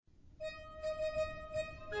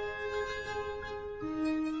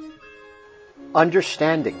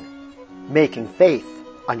Understanding, making faith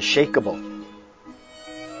unshakable.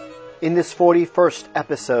 In this 41st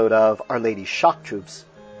episode of Our Lady's Shock Troops,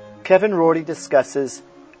 Kevin Rorty discusses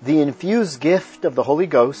the infused gift of the Holy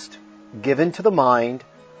Ghost given to the mind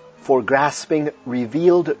for grasping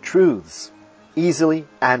revealed truths easily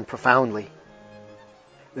and profoundly.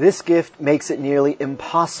 This gift makes it nearly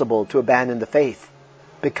impossible to abandon the faith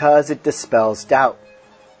because it dispels doubt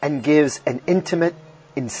and gives an intimate,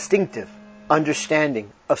 instinctive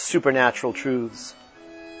understanding of supernatural truths.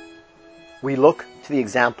 We look to the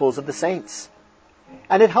examples of the saints,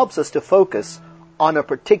 and it helps us to focus on a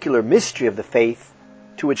particular mystery of the faith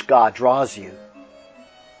to which God draws you.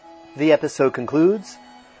 The episode concludes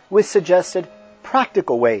with suggested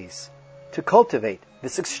practical ways to cultivate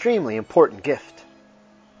this extremely important gift.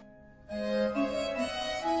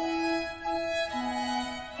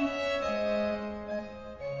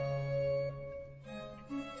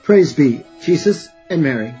 Praise be Jesus and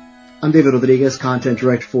Mary. I'm David Rodriguez, Content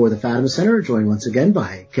Director for the Fatima Center, joined once again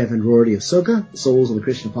by Kevin Rorty of SOCA, the Souls of the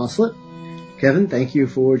Christian Apostolate. Kevin, thank you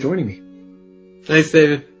for joining me. Thanks,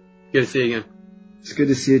 David. Good to see you again. It's good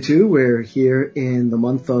to see you too. We're here in the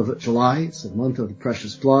month of July. It's the month of the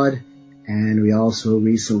precious blood. And we also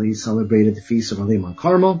recently celebrated the Feast of Our Lady of Mount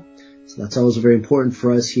Carmel. So that's always very important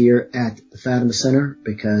for us here at the Fatima Center,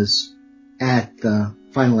 because at the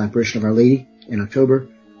final apparition of Our Lady in October,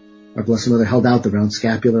 our Blessed Mother held out the round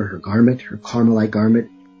scapular, her garment, her Carmelite garment,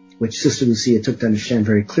 which Sister Lucia took to understand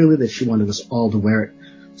very clearly that she wanted us all to wear it.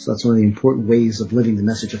 So that's one of the important ways of living the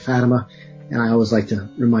message of Fatima. And I always like to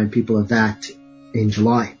remind people of that in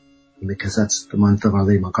July, because that's the month of Our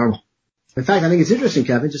Lady of Mount Carmel. In fact, I think it's interesting,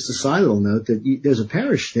 Kevin, just a side little note, that there's a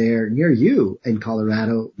parish there near you in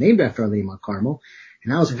Colorado named after Our Lady of Mount Carmel.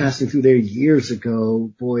 And I was passing through there years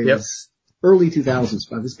ago. Boy, it was early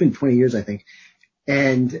 2000s. It's been 20 years, I think.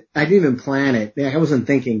 And I didn't even plan it. I wasn't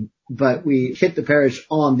thinking, but we hit the parish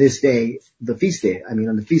on this day, on the feast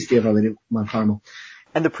day of Our Lady of Mount Carmel.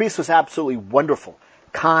 And the priest was absolutely wonderful,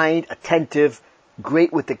 kind, attentive,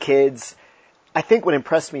 great with the kids. I think what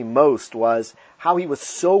impressed me most was how he was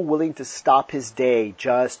so willing to stop his day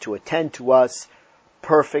just to attend to us,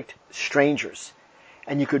 perfect strangers.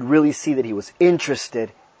 And you could really see that he was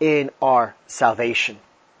interested in our salvation.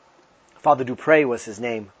 Father Dupre was his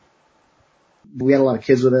name. We had a lot of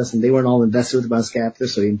kids with us, and they weren't all invested with the Mount Scapular,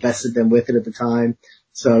 so he invested them with it at the time.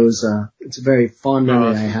 So it's a very fond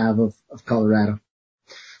memory I have of Colorado.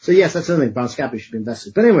 So yes, that's another thing. Mount Scapular should be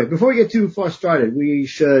invested. But anyway, before we get too far started, we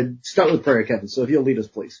should start with prayer, Kevin. So if you'll lead us,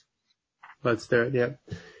 please. Let's do it, yep.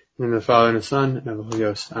 In the name of the Father, and the Son, and of the Holy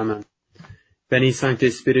Ghost. Amen. Veni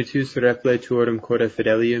Sancte Spiritus reple tuorum corde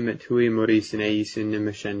fidelium et tui moris in eis in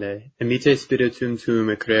nimescende. Emite spiritum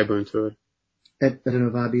tuum et creabuntur. Et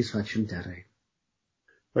renovabis facem terrae.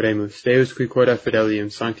 Oremus, Deus qui corda fidelium,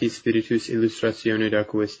 Sancti Spiritus illustratione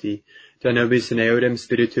dacuisti, da nobis in eodem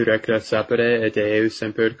spiritu recreat sapere, et de eus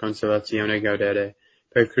semper consolatione gaudere,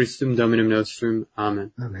 per Christum Dominum nostrum.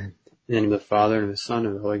 Amen. Amen. In the name of the Father, and of the Son, and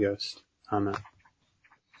of the Holy Ghost. Amen.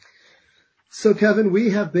 So, Kevin,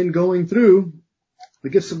 we have been going through the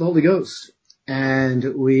gifts of the Holy Ghost,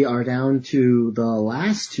 and we are down to the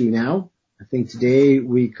last two now. I think today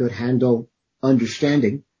we could handle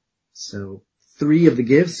understanding. So, 3 of the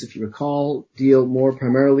gifts, if you recall, deal more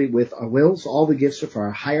primarily with our will. So all the gifts are for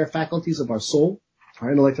our higher faculties of our soul, our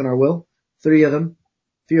intellect and our will. 3 of them,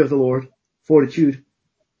 fear of the Lord, fortitude,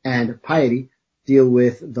 and piety, deal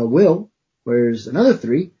with the will, whereas another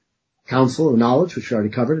 3, counsel and knowledge, which we already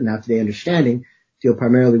covered, and now today understanding, deal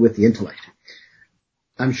primarily with the intellect.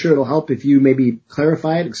 I'm sure it'll help if you maybe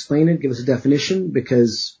clarify it, explain it, give us a definition,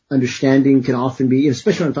 because understanding can often be,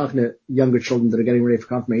 especially when I'm talking to younger children that are getting ready for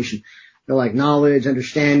confirmation, they're like knowledge,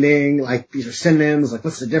 understanding, like these are synonyms, like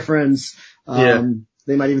what's the difference?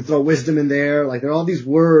 They might even throw wisdom in there. Like there are all these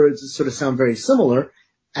words that sort of sound very similar,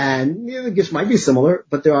 and the gifts might be similar,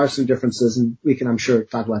 but there are some differences, and we can, I'm sure,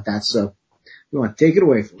 talk about that. So we want to take it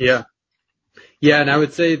away from us. Yeah, and I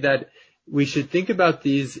would say that we should think about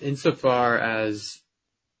these insofar as,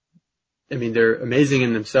 I mean, they're amazing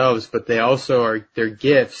in themselves, but they also are, they're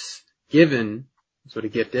gifts given, that's what a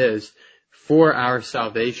gift is, for our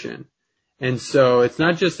salvation. And so it's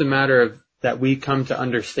not just a matter of that we come to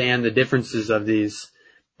understand the differences of these,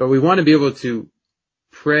 but we want to be able to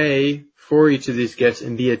pray for each of these gifts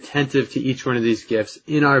and be attentive to each one of these gifts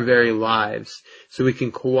in our very lives so we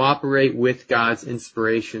can cooperate with God's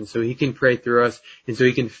inspiration, so he can pray through us and so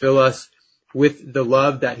he can fill us with the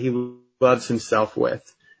love that he loves himself with,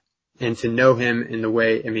 and to know him in the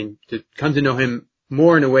way, to come to know him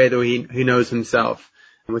more in a way that he knows himself.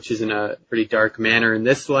 which is in a pretty dark manner in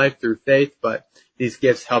this life through faith, but these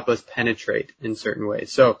gifts help us penetrate in certain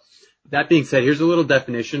ways. So that being said, here's a little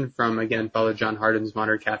definition from, again, Father John Hardin's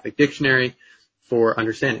Modern Catholic Dictionary for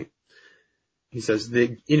understanding. He says,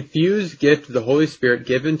 the infused gift of the Holy Spirit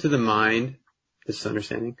given to the mind, this is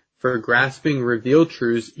understanding, for grasping revealed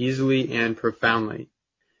truths easily and profoundly.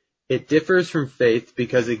 It differs from faith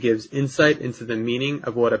because it gives insight into the meaning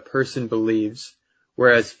of what a person believes,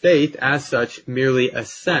 whereas faith, as such, merely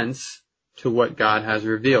assents to what God has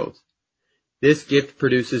revealed. This gift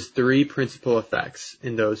produces three principal effects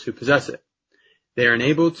in those who possess it. They are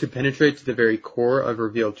enabled to penetrate to the very core of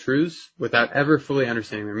revealed truths without ever fully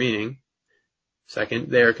understanding their meaning. Second,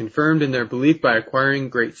 they are confirmed in their belief by acquiring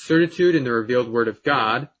great certitude in the revealed Word of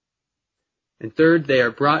God. And third, they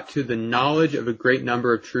are brought to the knowledge of a great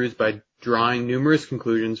number of truths by drawing numerous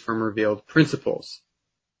conclusions from revealed principles.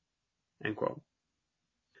 End quote.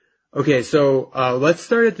 Okay, so let's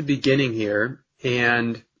start at the beginning here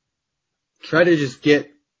and try to just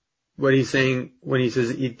get what he's saying when he says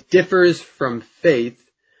it differs from faith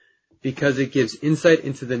because it gives insight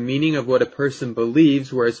into the meaning of what a person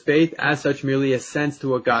believes, whereas faith, as such, merely assents to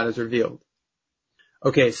what God has revealed.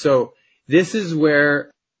 Okay, so this is where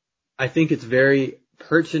I think it's very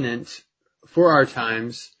pertinent for our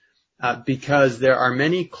times because there are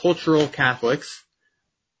many cultural Catholics,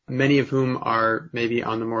 many of whom are maybe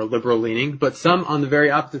on the more liberal leaning, but some on the very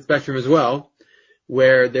opposite spectrum as well,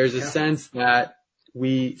 where there's a sense that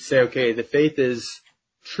we say, okay, the faith is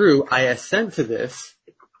true, I assent to this,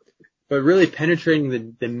 but really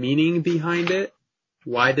penetrating the meaning behind it,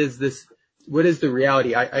 what is the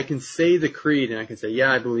reality? I can say the creed and I can say,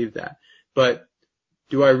 yeah, I believe that, but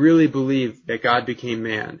do I really believe that God became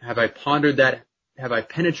man? Have I pondered that? Have I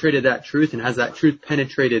penetrated that truth? And has that truth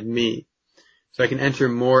penetrated me? So I can enter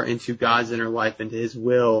more into God's inner life, into His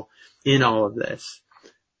will in all of this.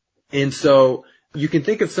 And so you can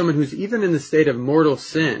think of someone who's even in the state of mortal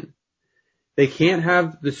sin. They can't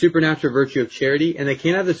have the supernatural virtue of charity, and they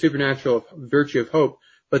can't have the supernatural virtue of hope,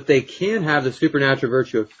 but they can have the supernatural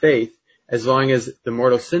virtue of faith as long as the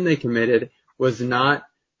mortal sin they committed was not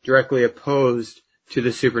directly opposed to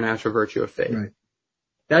the supernatural virtue of faith. Right.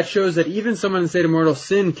 That shows that even someone in the state of mortal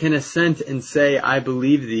sin can assent and say, I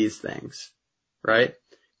believe these things, right?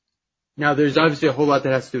 Now, there's obviously a whole lot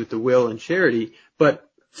that has to do with the will and charity, but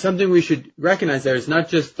something we should recognize there is not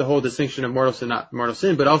just the whole distinction of mortal sin, not mortal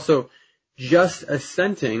sin, but also just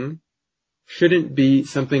assenting shouldn't be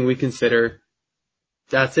something we consider,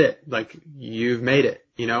 that's it, like you've made it,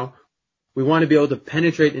 you know? We want to be able to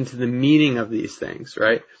penetrate into the meaning of these things,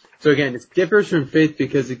 right? So again, it differs from faith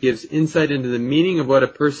because it gives insight into the meaning of what a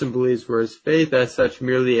person believes, whereas faith as such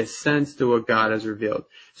merely assents to what God has revealed.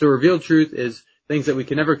 So revealed truth is things that we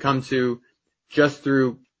can never come to just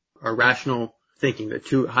through our rational thinking. The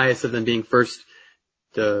two highest of them being first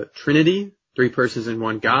the Trinity, three persons in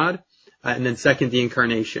one God, and then second the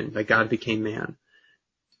incarnation, that God became man.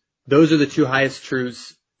 Those are the two highest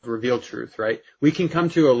truths of revealed truth, right? We can come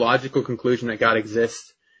to a logical conclusion that God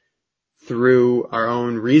exists through our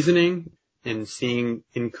own reasoning and seeing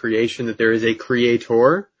in creation that there is a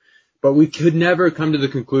creator, but we could never come to the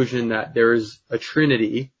conclusion that there is a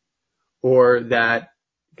Trinity or that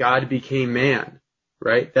God became man,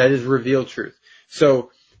 right? That is revealed truth.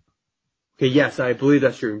 So, okay, yes, I believe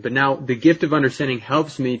that's true, but now the gift of understanding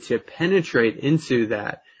helps me to penetrate into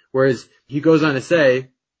that, whereas he goes on to say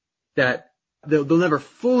that they'll never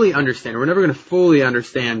fully understand. We're never going to fully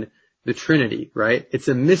understand the Trinity, right? It's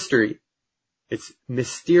a mystery. It's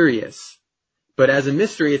mysterious. But as a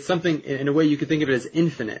mystery, it's something, in a way you could think of it as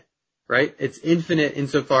infinite, right? It's infinite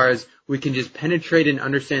insofar as we can just penetrate and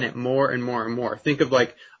understand it more and more and more. Think of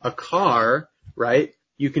like a car, right?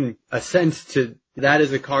 You can assent to that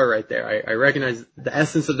as a car right there. I recognize the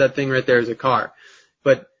essence of that thing right there is a car.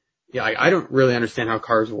 But yeah, I don't really understand how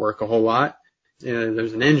cars work a whole lot. You know,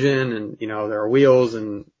 there's an engine and, you know, there are wheels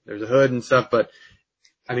and there's a hood and stuff, but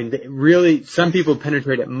I mean, really, some people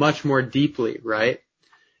penetrate it much more deeply, right?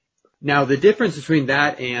 Now, the difference between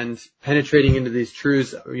that and penetrating into these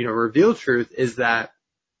truths, you know, revealed truth, is that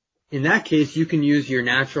in that case, you can use your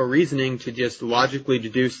natural reasoning to just logically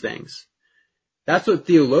deduce things. That's what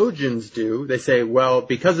theologians do. They say, well,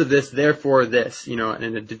 because of this, therefore this, you know,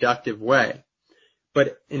 in a deductive way.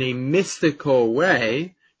 But in a mystical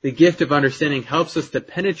way, the gift of understanding helps us to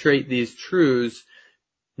penetrate these truths,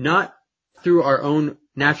 not through our own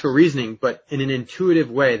natural reasoning, but in an intuitive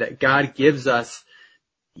way that God gives us.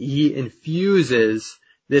 He infuses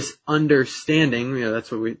this understanding, you know,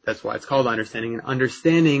 that's why it's called understanding, an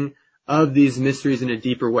understanding of these mysteries in a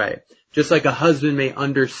deeper way. Just like a husband may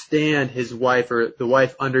understand his wife, or the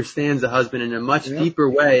wife understands the husband in a much deeper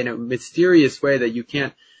way, in a mysterious way that you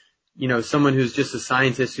can't, someone who's just a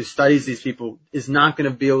scientist who studies these people is not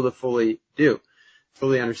going to be able to fully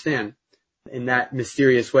understand in that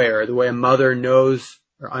mysterious way, or the way a mother knows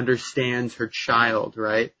or understands her child,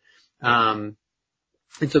 right? And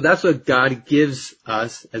so that's what God gives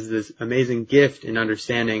us as this amazing gift in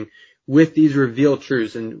understanding with these revealed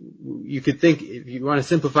truths. And you could think, if you want to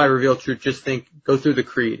simplify revealed truth, just go through the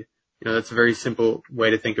creed. That's a very simple way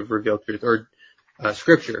to think of revealed truth, or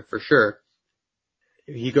scripture for sure.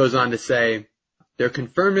 He goes on to say, they're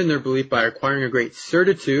confirmed in their belief by acquiring a great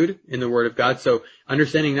certitude in the Word of God. So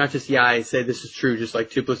understanding not just, I say this is true, just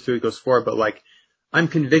like 2 + 2 = 4, but like, I'm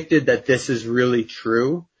convicted that this is really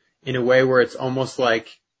true, in a way where it's almost like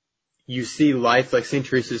you see life, like St.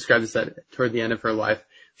 Teresa describes that toward the end of her life.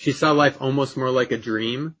 She saw life almost more like a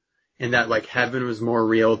dream, and that like heaven was more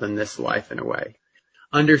real than this life in a way.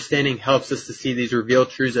 Understanding helps us to see these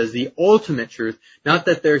revealed truths as the ultimate truth. Not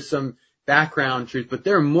that there's some background truth, but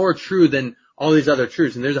they're more true than all these other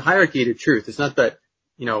truths. And there's a hierarchy to truth. It's not that,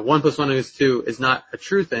 1 + 1 = 2 is not a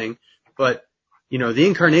true thing, but, the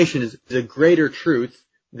incarnation is a greater truth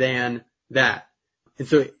than that. And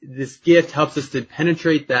so this gift helps us to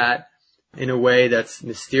penetrate that in a way that's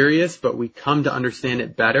mysterious, but we come to understand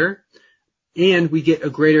it better, and we get a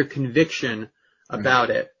greater conviction about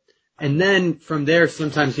it. And then from there,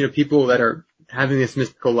 sometimes, people that are having this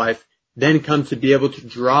mystical life then come to be able to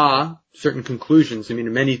draw certain conclusions. I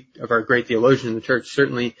mean, many of our great theologians in the church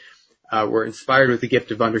certainly were inspired with the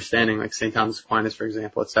gift of understanding, like St. Thomas Aquinas, for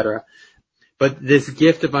example, etc. But this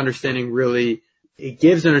gift of understanding really, it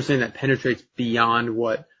gives understanding that penetrates beyond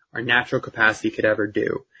what our natural capacity could ever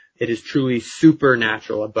do. It is truly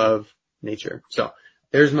supernatural, above nature. So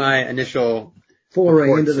there's my initial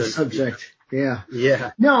foray into the subject. Yeah.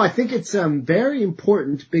 Yeah. No, I think it's very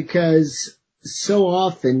important, because so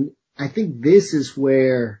often I think this is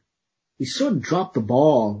where we sort of drop the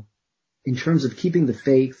ball in terms of keeping the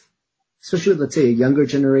faith, especially with, let's say, a younger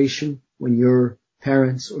generation, when you're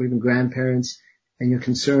parents or even grandparents and you're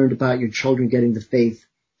concerned about your children getting the faith.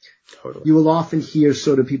 Totally. You will often hear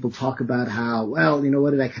sort of people talk about how, well,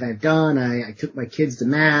 what could I have done? I took my kids to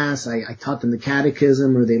mass. I taught them the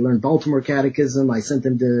catechism, or they learned Baltimore catechism. I sent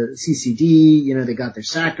them to CCD. They got their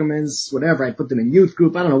sacraments, whatever. I put them in youth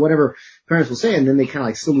group. I don't know, whatever parents will say. And then they kind of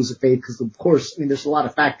like still lose the faith, because of course, there's a lot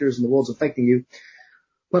of factors and the world's affecting you.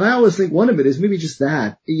 But I always think one of it is maybe just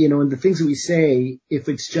that, and the things that we say, if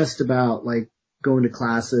it's just about like going to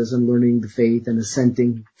classes and learning the faith and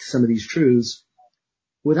assenting to some of these truths,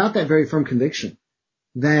 without that very firm conviction,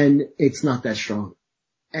 then it's not that strong,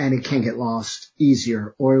 and it can get lost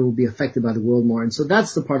easier, or it will be affected by the world more. And so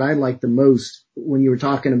that's the part I like the most when you were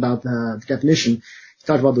talking about the definition. You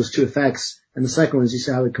talked about those two effects, and the second one is you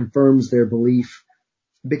said how it confirms their belief.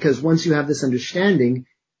 Because once you have this understanding,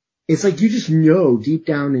 it's like you just know deep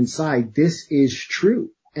down inside this is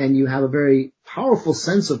true, and you have a very powerful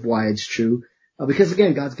sense of why it's true. Because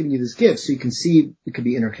again, God's giving you this gift, so you can see it could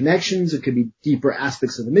be interconnections, it could be deeper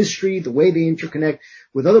aspects of the mystery, the way they interconnect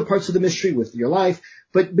with other parts of the mystery, with your life.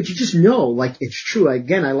 But you just know, like, it's true.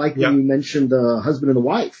 Again, I like when you mentioned the husband and the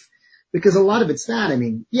wife, because a lot of it's that. I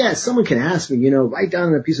mean, someone can ask me, write down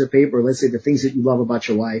on a piece of paper, let's say, the things that you love about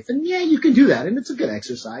your wife. And you can do that, and it's a good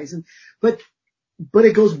exercise. But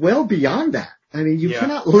it goes well beyond that. I mean, you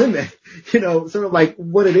cannot limit, sort of like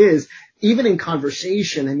what it is. Even in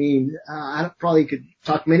conversation, I mean, I probably could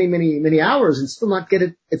talk many, many, many hours and still not get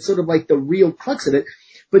it. It's sort of like the real crux of it.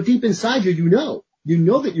 But deep inside you, you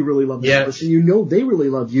know that you really love this person. They really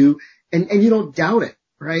love you, and you don't doubt it,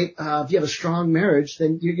 right? If you have a strong marriage,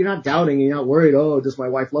 then you're not doubting, you're not worried, does my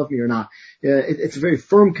wife love me or not? It's a very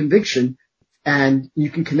firm conviction, and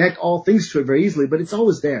you can connect all things to it very easily, but it's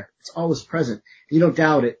always there. It's always present. You don't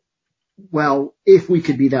doubt it. Well, if we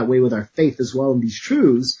could be that way with our faith as well in these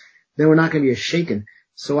truths, then we're not going to be as shaken.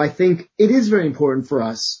 So I think it is very important for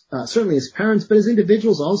us, certainly as parents, but as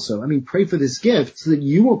individuals also. I mean, pray for this gift so that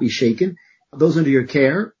you won't be shaken. Those under your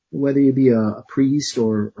care, whether you be a priest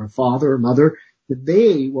or a father or mother, that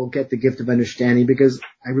they will get the gift of understanding, because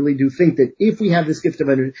I really do think that if we have this gift of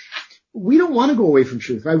understanding, we don't want to go away from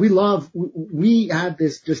truth, right? We have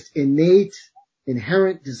this just innate,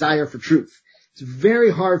 inherent desire for truth. It's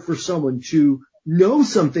very hard for someone to know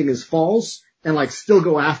something is false and like still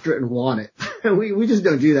go after it and want it. we just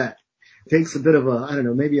don't do that. It takes a bit of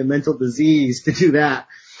maybe a mental disease to do that.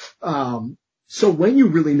 So when you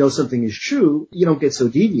really know something is true, you don't get so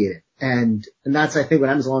deviated. And that's, I think, what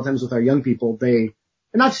happens a lot of times with our young people. And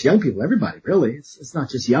not just young people, everybody, really. It's not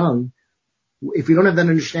just young. If we don't have that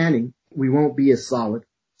understanding, we won't be as solid.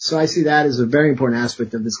 So I see that as a very important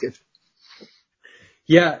aspect of this gift.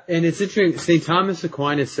 Yeah, and it's interesting. St. Thomas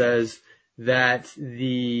Aquinas says that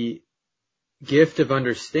the gift of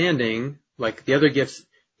understanding, like the other gifts,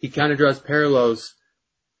 he kind of draws parallels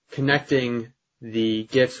connecting the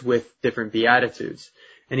gifts with different beatitudes.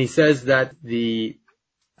 And he says that the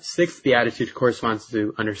sixth beatitude corresponds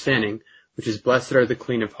to understanding, which is blessed are the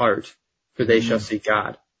clean of heart, for they shall see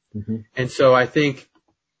God. Mm-hmm. And so I think,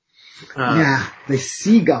 they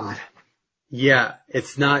see God. Yeah,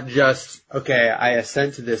 it's not just, okay, I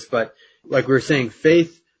assent to this, but like we were saying,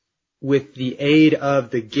 faith with the aid of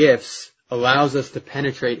the gifts allows us to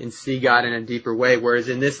penetrate and see God in a deeper way, whereas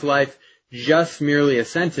in this life, just merely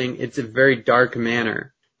assenting, it's a very dark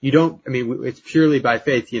manner. It's purely by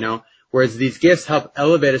faith, whereas these gifts help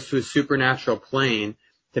elevate us to a supernatural plane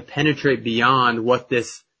to penetrate beyond what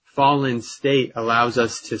this fallen state allows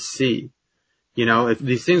us to see.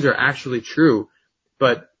 These things are actually true,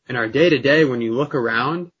 but in our day-to-day, when you look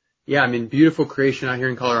around, beautiful creation out here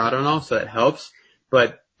in Colorado and all, so that helps,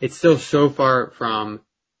 but it's still so far from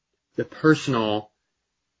the personal,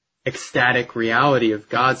 ecstatic reality of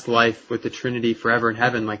God's life with the Trinity forever in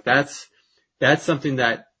heaven. Like that's something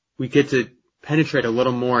that we get to penetrate a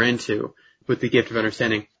little more into with the gift of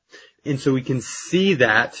understanding. And so we can see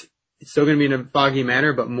that it's still going to be in a foggy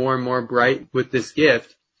manner, but more and more bright with this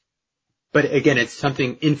gift. But again, it's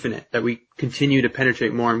something infinite that we continue to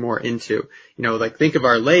penetrate more and more into. Think of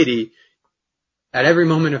Our Lady. At every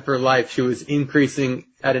moment of her life, she was increasing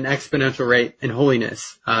at an exponential rate in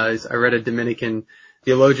holiness. I read a Dominican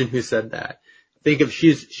theologian who said that. Think of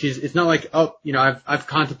it's not like, I've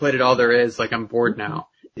contemplated all there is, like I'm bored now.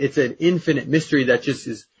 It's an infinite mystery that just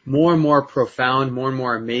is more and more profound, more and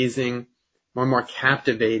more amazing, more and more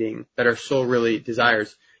captivating that our soul really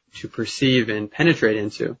desires to perceive and penetrate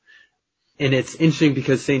into. And it's interesting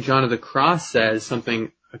because St. John of the Cross says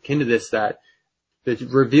something akin to this, that the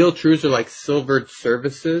revealed truths are like silvered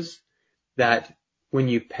surfaces that when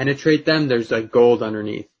you penetrate them, there's like gold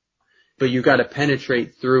underneath. But you got to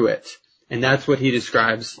penetrate through it. And that's what he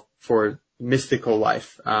describes for mystical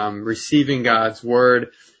life, receiving God's word,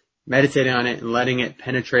 meditating on it and letting it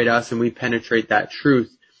penetrate us. And we penetrate that truth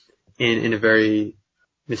in a very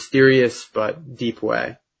mysterious but deep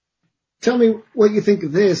way. Tell me what you think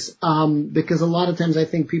of this, because a lot of times I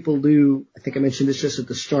think people do, I think I mentioned this just at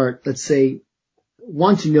the start, let's say,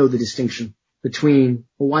 want to know the distinction between,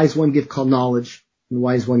 why is one gift called knowledge and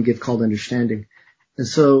why is one gift called understanding? And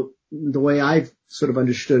so the way I've sort of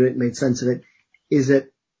understood it, made sense of it, is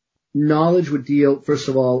that knowledge would deal, first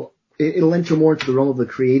of all, it'll enter more into the realm of the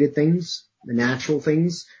created things, the natural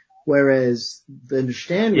things, whereas the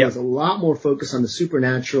understanding is a lot more focused on the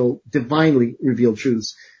supernatural, divinely revealed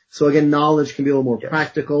truths. So again, knowledge can be a little more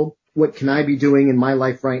practical. What can I be doing in my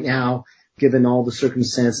life right now, given all the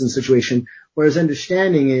circumstance and situation? Whereas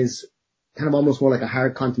understanding is kind of almost more like a higher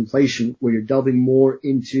contemplation, where you're delving more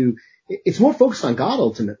into, it's more focused on God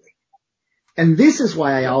ultimately. And this is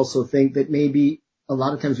why I also think that maybe a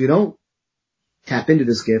lot of times we don't tap into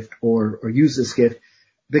this gift or use this gift,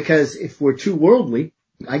 because if we're too worldly,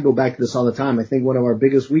 I go back to this all the time. I think one of our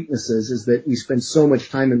biggest weaknesses is that we spend so much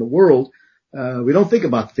time in the world. We don't think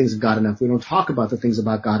about the things of God enough. We don't talk about the things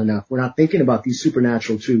about God enough. We're not thinking about these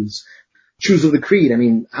supernatural truths. Truths of the creed.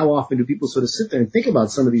 How often do people sort of sit there and think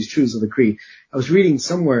about some of these truths of the creed? I was reading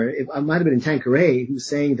somewhere, it might have been in Tanqueray, who was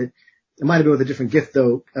saying that, it might have been with a different gift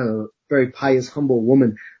though, a very pious, humble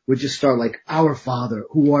woman would just start like, Our Father,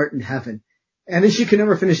 who art in heaven. And then she could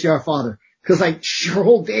never finish the Our Father. Cause her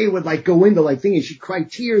whole day would go into thinking, she'd cry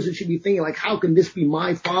tears and she'd be thinking how can this be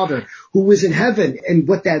my Father who is in heaven and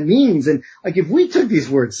what that means? And if we took these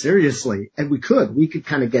words seriously, and we could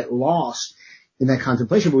kind of get lost in that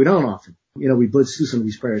contemplation, but we don't often. We blitz through some of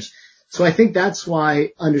these prayers. So I think that's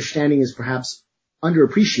why understanding is perhaps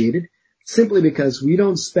underappreciated, simply because we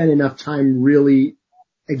don't spend enough time really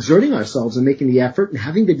exerting ourselves and making the effort and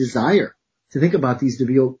having the desire to think about these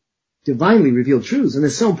divinely revealed truths. And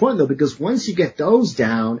it's so important though, because once you get those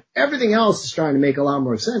down, everything else is starting to make a lot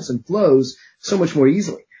more sense and flows so much more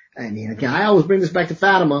easily. Again, I always bring this back to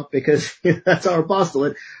Fatima because that's our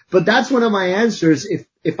apostolate, but that's one of my answers.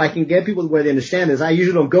 If I can get people to where they understand this, I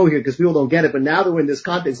usually don't go here because people don't get it, but now that we're in this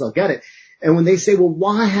context, they'll get it. And when they say, well,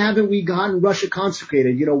 why haven't we gotten Russia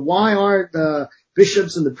consecrated? Why aren't the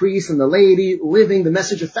bishops and the priests and the laity living the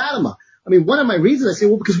message of Fatima? One of my reasons, I say,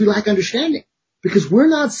 well, because we lack understanding. Because we're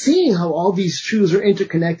not seeing how all these truths are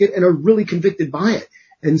interconnected and are really convicted by it.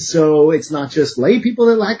 And so it's not just lay people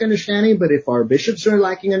that lack understanding, but if our bishops are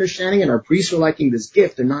lacking understanding and our priests are lacking this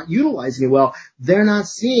gift and not utilizing it well, they're not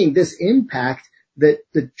seeing this impact that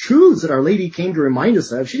the truths that Our Lady came to remind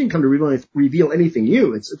us of, she didn't come to reveal anything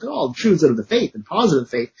new. It's all truths of the faith and positive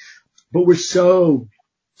faith, but we're so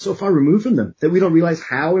far removed from them that we don't realize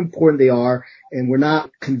how important they are, and we're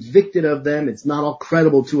not convicted of them. It's not all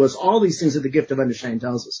credible to us. All these things that the gift of understanding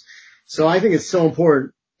tells us. So I think it's so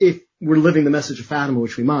important if we're living the message of Fatima,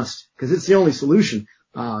 which we must, because it's the only solution,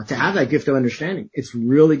 to have that gift of understanding. It's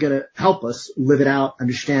really going to help us live it out,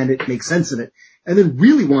 understand it, make sense of it, and then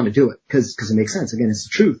really want to do it because it makes sense. Again, it's the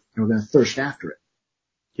truth, and we're going to thirst after it.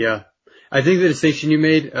 Yeah. I think the distinction you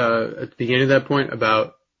made at the beginning of that point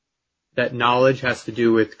about that knowledge has to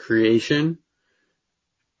do with creation,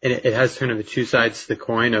 and it has kind of the two sides to the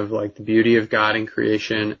coin of like the beauty of God in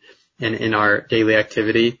creation and in our daily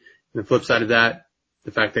activity. And the flip side of that,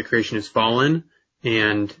 the fact that creation is fallen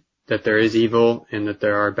and that there is evil and that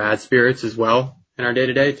there are bad spirits as well in our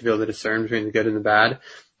day-to-day, to be able to discern between the good and the bad.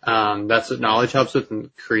 That's what knowledge helps with in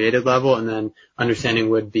the created level, and then understanding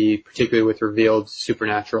would be particularly with revealed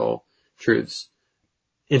supernatural truths,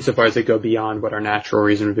 insofar as they go beyond what our natural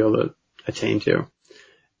reason would be able to attain to.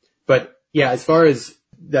 But yeah, as far as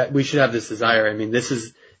that we should have this desire, I mean,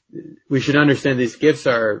 we should understand these gifts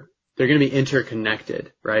they're going to be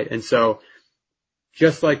interconnected, right? And so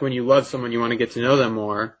just like when you love someone, you want to get to know them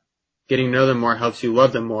more, getting to know them more helps you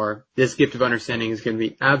love them more. This gift of understanding is going to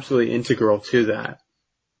be absolutely integral to that.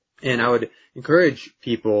 And I would encourage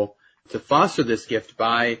people to foster this gift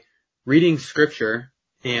by reading scripture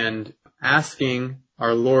and asking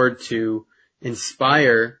our Lord to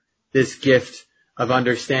inspire this gift of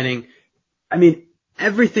understanding. I mean,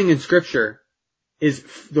 everything in scripture is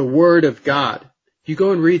the word of God. If you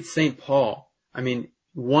go and read St. Paul, I mean,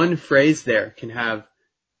 one phrase there can have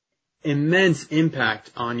immense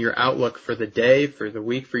impact on your outlook for the day, for the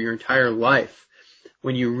week, for your entire life.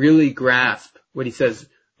 When you really grasp what he says,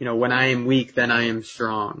 when I am weak, then I am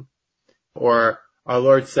strong. Or our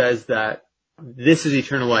Lord says that this is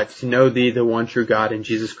eternal life, to know thee, the one true God, and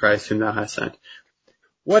Jesus Christ, whom thou hast sent.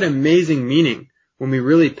 What amazing meaning when we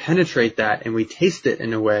really penetrate that and we taste it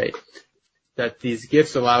in a way that these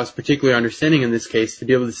gifts allow us, particularly understanding in this case, to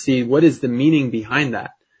be able to see what is the meaning behind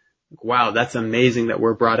that. Wow, that's amazing that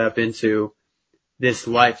we're brought up into this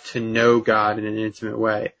life to know God in an intimate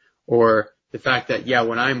way. Or the fact that,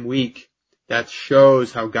 when I'm weak, that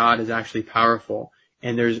shows how God is actually powerful.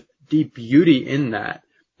 And there's deep beauty in that,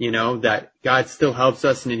 that God still helps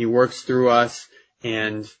us and he works through us.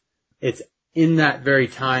 And it's in that very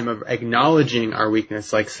time of acknowledging our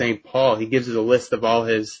weakness, like St. Paul, he gives us a list of all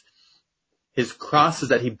his crosses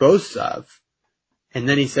that he boasts of. And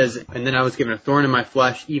then he says, and then I was given a thorn in my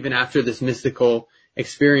flesh even after this mystical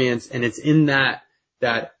experience. And it's in that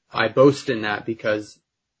I boast in that, because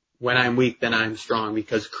when I'm weak, then I'm strong,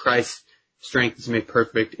 because Christ's strength is made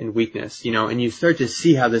perfect in weakness, and you start to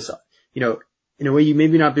see how this, in a way you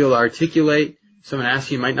maybe not be able to articulate. Someone asks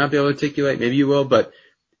you, might not be able to articulate, maybe you will, but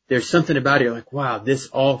there's something about it. You're like, wow, this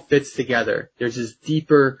all fits together. There's this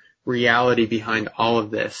deeper reality behind all of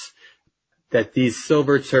this, that these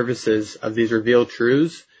silvered surfaces of these revealed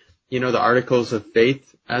truths, the articles of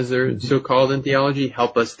faith, as they're so called in theology,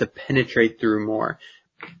 help us to penetrate through more.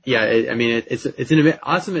 Yeah, it's an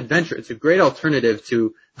awesome adventure. It's a great alternative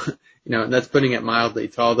to, and that's putting it mildly,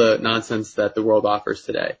 to all the nonsense that the world offers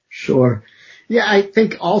today. Sure. Yeah, I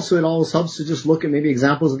think also it always helps to just look at maybe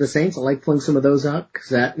examples of the saints. I like pulling some of those out because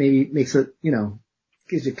that maybe makes it,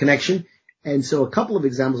 gives you a connection. And so a couple of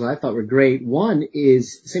examples that I thought were great. One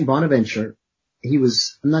is St. Bonaventure. I'm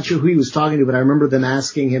not sure who he was talking to, but I remember them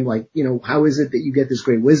asking him, how is it that you get this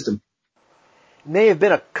great wisdom? It may have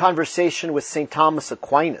been a conversation with St. Thomas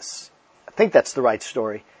Aquinas. I think that's the right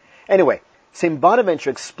story. Anyway, St. Bonaventure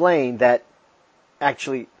explained that,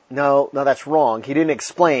 actually, no, that's wrong. He didn't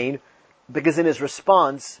explain, because in his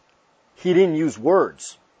response, he didn't use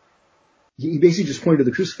words. He basically just pointed to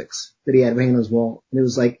the crucifix that he had hanging on his wall. And it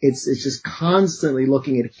was like, it's just constantly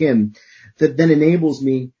looking at him that then enables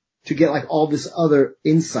me to get all this other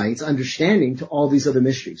insights, understanding to all these other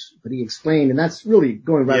mysteries. But he explained, and that's really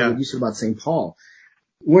going right to what you said about St. Paul.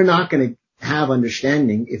 We're not going to have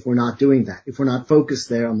understanding if we're not doing that, if we're not focused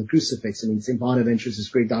there on the crucifix. I mean, St. Bonaventure is this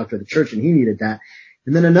great doctor of the church, and he needed that.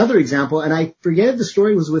 And then another example, and I forget if the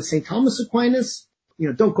story was with St. Thomas Aquinas.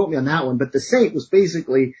 Don't quote me on that one, but the saint was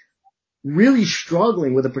basically really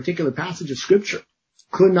struggling with a particular passage of scripture.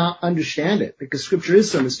 Could not understand it because scripture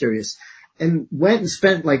is so mysterious. And went and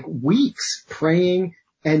spent weeks praying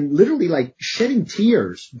and literally shedding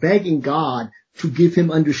tears, begging God to give him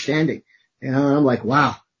understanding. And I'm like,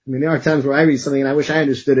 wow. I mean, there are times where I read something and I wish I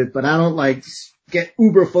understood it, but I don't get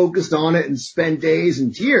uber focused on it and spend days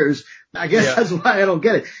in tears. I guess that's why I don't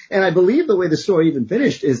get it. And I believe the way the story even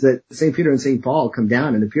finished is that St. Peter and St. Paul come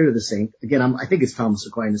down and appear to the saint. Again, I think it's Thomas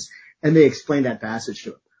Aquinas, and they explain that passage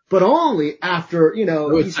to him. But only after, he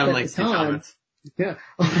spent the time. Yeah.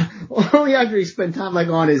 Only after he spent time like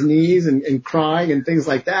on his knees and crying and things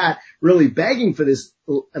like that, really begging for this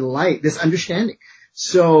light, this understanding.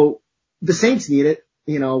 So the saints need it.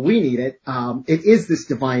 We need it. It is this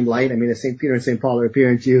divine light. I mean, as St. Peter and St. Paul are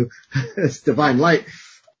appearing to you, it's divine light.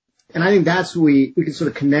 And I think that's we can sort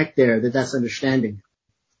of connect there, that's understanding.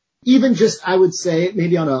 Even just, I would say,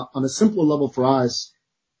 maybe on a simpler level for us,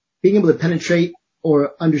 being able to penetrate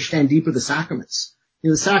or understand deeper the sacraments.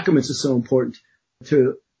 The sacraments are so important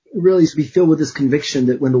to really be filled with this conviction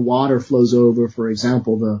that when the water flows over, for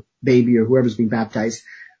example, the baby or whoever's being baptized,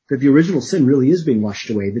 that the original sin really is being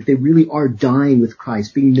washed away, that they really are dying with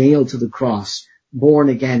Christ, being nailed to the cross, born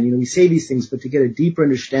again. We say these things, but to get a deeper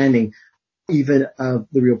understanding even of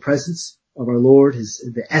the real presence of our Lord,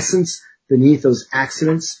 the essence beneath those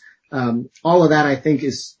accidents. All of that, I think,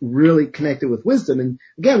 is really connected with wisdom. And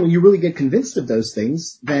again, when you really get convinced of those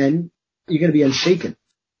things, then you're going to be unshaken.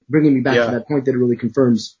 Bringing me back to that point that it really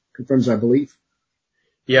confirms our belief.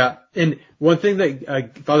 Yeah. And one thing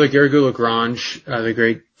that Father Garrigou-Lagrange, the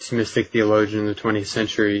great mystic theologian of the 20th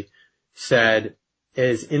century, said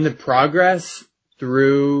is in the progress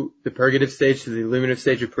through the purgative stage to the illuminative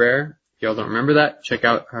stage of prayer. If y'all don't remember that, check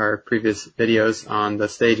out our previous videos on the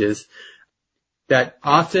stages. That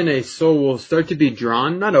often a soul will start to be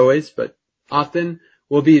drawn, not always, but often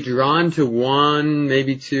will be drawn to one,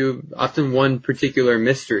 maybe two, often one particular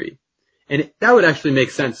mystery. And that would actually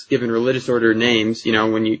make sense given religious order names,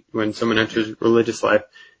 when someone enters religious life.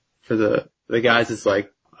 For the guys, it's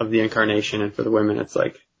like of the incarnation, and for the women, it's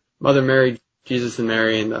like Mother Mary, Jesus and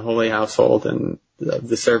Mary, and the Holy Household, and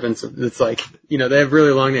the servants. It's like, they have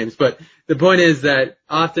really long names. But the point is that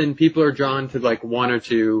often people are drawn to like one or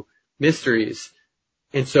two mysteries.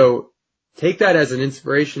 And so take that as an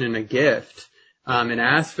inspiration and a gift, and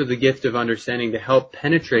ask for the gift of understanding to help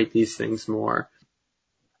penetrate these things more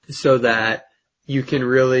so that you can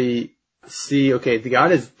really see, okay,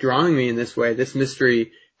 God is drawing me in this way. This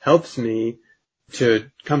mystery helps me to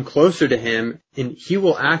come closer to him, and he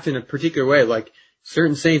will act in a particular way. Like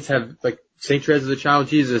certain saints have, like Saint Teresa of the Child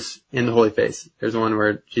Jesus in the Holy Face. There's one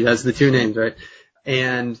where she has the two names, right?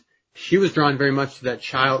 And she was drawn very much to that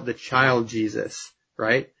child, the child Jesus,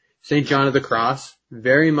 right? Saint John of the Cross,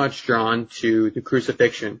 very much drawn to the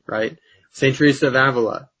crucifixion, right? Saint Teresa of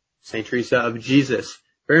Avila, Saint Teresa of Jesus,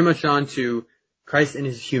 very much drawn to Christ and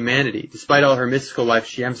his humanity. Despite all her mystical life,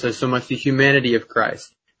 she emphasized so much the humanity of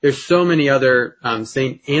Christ. There's so many other,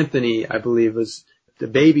 Saint Anthony, I believe, was the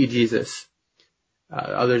baby Jesus.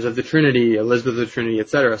 Others of the Trinity, Elizabeth of the Trinity,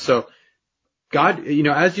 etc. So God,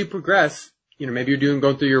 as you progress, maybe you're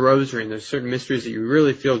going through your rosary, and there's certain mysteries that you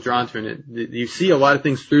really feel drawn to, and you see a lot of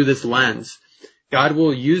things through this lens. God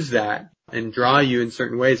will use that and draw you in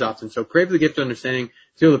certain ways often. So pray for the gift of understanding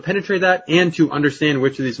to be able to penetrate that and to understand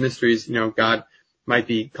which of these mysteries, God might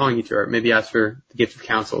be calling you to, or maybe ask for the gift of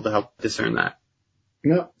counsel to help discern that.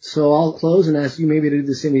 Yeah. So I'll close and ask you maybe to do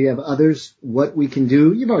the same if you have others, what we can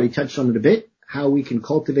do. You've already touched on it a bit, how we can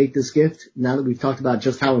cultivate this gift now that we've talked about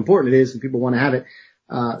just how important it is and people want to have it.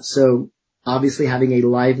 So obviously having a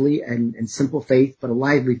lively and simple faith, but a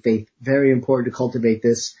lively faith, very important to cultivate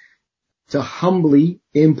this, to humbly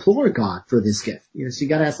implore God for this gift. So you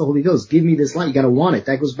got to ask the Holy Ghost, give me this light. You got to want it.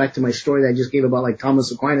 That goes back to my story that I just gave about like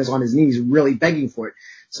Thomas Aquinas on his knees, really begging for it.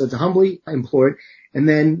 So to humbly implore it. And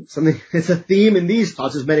then something that's a theme in these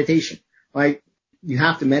thoughts is meditation, right? You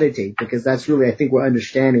have to meditate because that's really, I think, where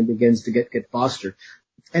understanding begins to get fostered.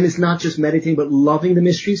 And it's not just meditating, but loving the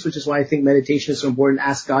mysteries, which is why I think meditation is so important.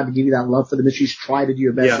 Ask God to give you that love for the mysteries. Try to do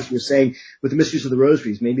your best, as you're saying, with the mysteries of the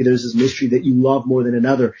rosaries. Maybe there's this mystery that you love more than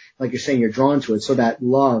another. Like you're saying, you're drawn to it. So that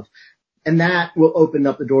love. And that will open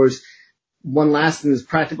up the doors. One last thing that's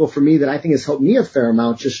practical for me that I think has helped me a fair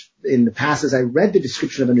amount just in the past as I read the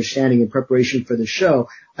description of understanding in preparation for the show,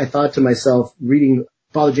 I thought to myself, reading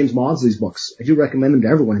Father James Maudsley's books, I do recommend them to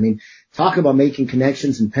everyone. I mean, talk about making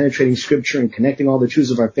connections and penetrating scripture and connecting all the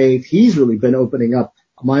truths of our faith. He's really been opening up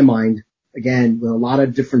my mind, again, with a lot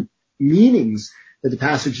of different meanings that the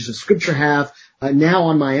passages of scripture have. Now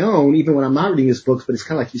on my own, even when I'm not reading his books, but it's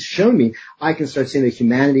kind of like he's shown me, I can start seeing the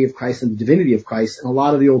humanity of Christ and the divinity of Christ and a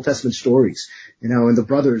lot of the Old Testament stories, and the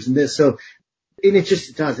brothers and this. So, and it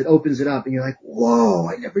just does. It opens it up and you're like, whoa,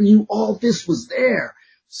 I never knew all this was there.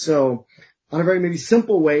 So on a very maybe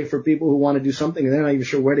simple way for people who want to do something and they're not even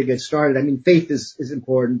sure where to get started. I mean, faith is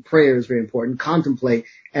important. Prayer is very important. Contemplate.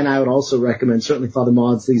 And I would also recommend certainly Father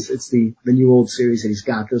Maudsley's. It's the New Old series that he's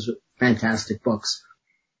got. Those are fantastic books.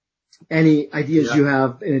 Any ideas you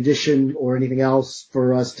have in addition or anything else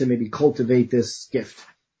for us to maybe cultivate this gift?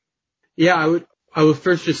 Yeah, I would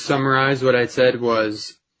first just summarize what I said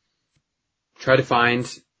was try to find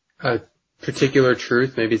a particular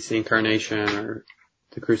truth. Maybe it's the incarnation or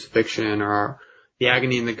the crucifixion or the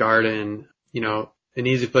agony in the garden. An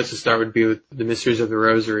easy place to start would be with the mysteries of the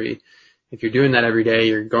rosary. If you're doing that every day,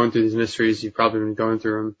 you're going through these mysteries, you've probably been going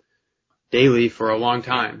through them daily for a long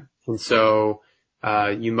time. And so,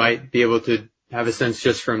 you might be able to have a sense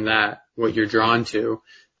just from that, what you're drawn to.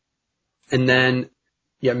 And then,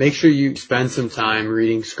 make sure you spend some time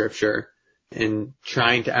reading scripture and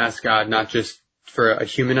trying to ask God, not just for a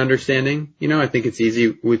human understanding. I think it's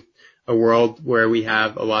easy with a world where we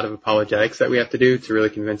have a lot of apologetics that we have to do to really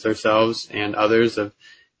convince ourselves and others of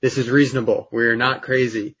this is reasonable. We're not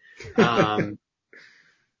crazy.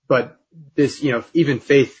 But this, even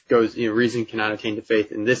faith goes, reason cannot attain to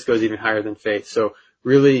faith, and this goes even higher than faith. So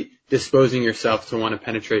really disposing yourself to want to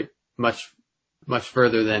penetrate much, much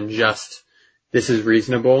further than just this is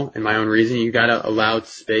reasonable in my own reason. You got to allow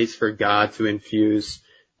space for God to infuse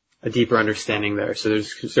a deeper understanding there. So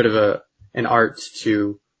there's sort of an art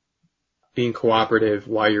to being cooperative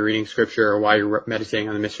while you're reading scripture or while you're meditating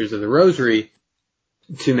on the mysteries of the rosary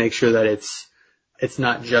to make sure that it's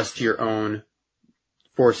not just your own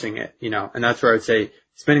forcing it, and that's where I would say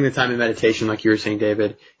spending the time in meditation, like you were saying,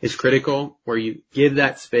 David, is critical, where you give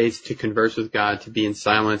that space to converse with God, to be in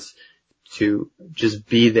silence, to just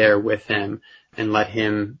be there with him and let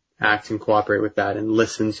him act and cooperate with that and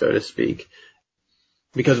listen, so to speak,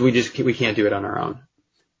 because we can't do it on our own.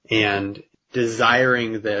 And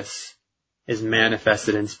desiring this is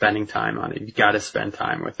manifested in spending time on it. You've got to spend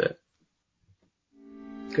time with it.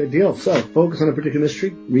 Good deal. So focus on a particular mystery,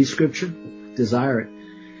 read scripture, desire it.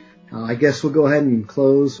 I guess we'll go ahead and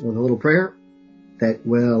close with a little prayer that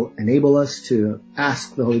will enable us to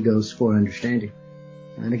ask the Holy Ghost for understanding.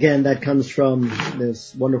 And again, that comes from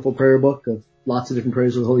this wonderful prayer book of lots of different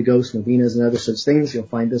prayers of the Holy Ghost, novenas and other such things. You'll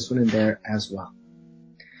find this one in there as well.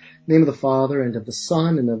 In the name of the Father, and of the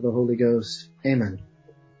Son, and of the Holy Ghost. Amen.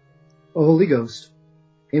 O Holy Ghost,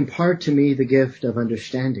 impart to me the gift of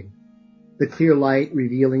understanding, the clear light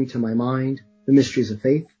revealing to my mind the mysteries of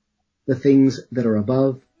faith, the things that are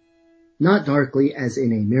above, not darkly as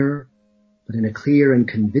in a mirror, but in a clear and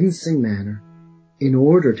convincing manner, in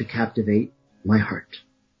order to captivate my heart.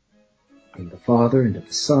 In the Father, and of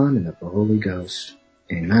the Son, and of the Holy Ghost.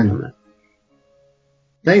 Amen.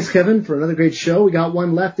 Thanks, Kevin, for another great show. We got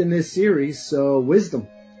one left in this series, so wisdom.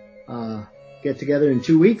 Get together in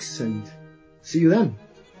 2 weeks, and see you then.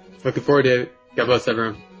 Looking forward to it. God bless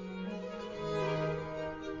everyone.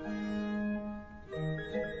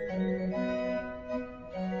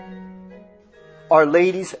 Our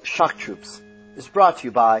Lady's Shock Troops is brought to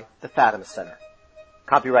you by the Fatima Center.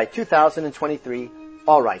 Copyright 2023,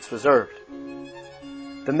 all rights reserved.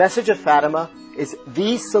 The message of Fatima is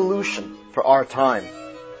the solution for our time.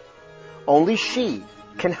 Only she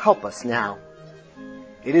can help us now.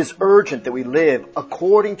 It is urgent that we live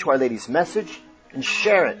according to Our Lady's message and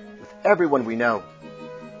share it with everyone we know.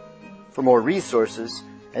 For more resources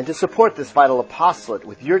and to support this vital apostolate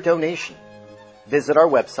with your donation, visit our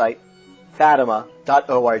website,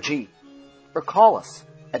 fatima.org, or call us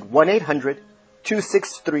at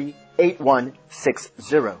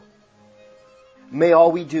 1-800-263-8160. May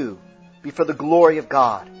all we do be for the glory of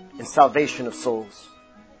God and salvation of souls.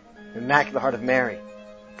 Immaculate Heart of Mary,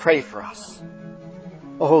 pray for us.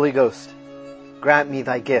 O Holy Ghost, grant me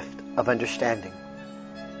thy gift of understanding.